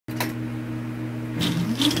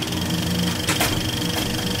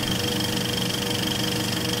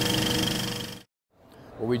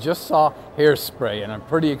Well, we just saw Hairspray, and I'm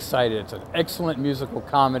pretty excited. It's an excellent musical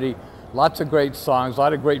comedy, lots of great songs, a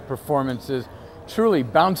lot of great performances, truly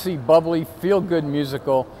bouncy, bubbly, feel-good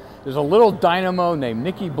musical. There's a little dynamo named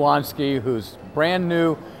Nikki Blonsky who's brand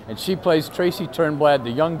new, and she plays Tracy Turnblad,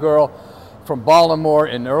 the young girl from Baltimore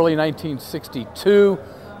in early 1962,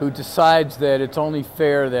 who decides that it's only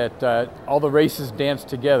fair that all the races dance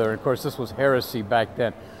together. And of course, this was heresy back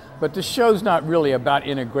then. But the show's not really about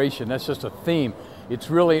integration, that's just a theme. It's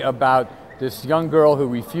really about this young girl who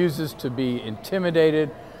refuses to be intimidated.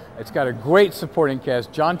 It's got a great supporting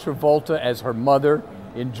cast. John Travolta as her mother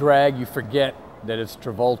in drag. You forget that it's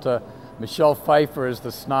Travolta. Michelle Pfeiffer is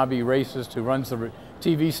the snobby racist who runs the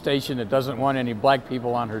TV station that doesn't want any black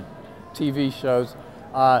people on her TV shows.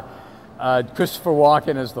 Christopher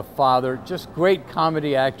Walken as the father. Just great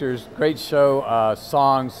comedy actors, great show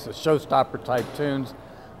songs, showstopper type tunes,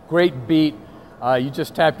 great beat. You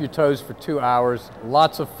just tap your toes for 2 hours.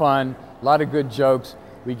 Lots of fun, a lot of good jokes.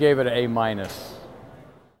 We gave it an A-.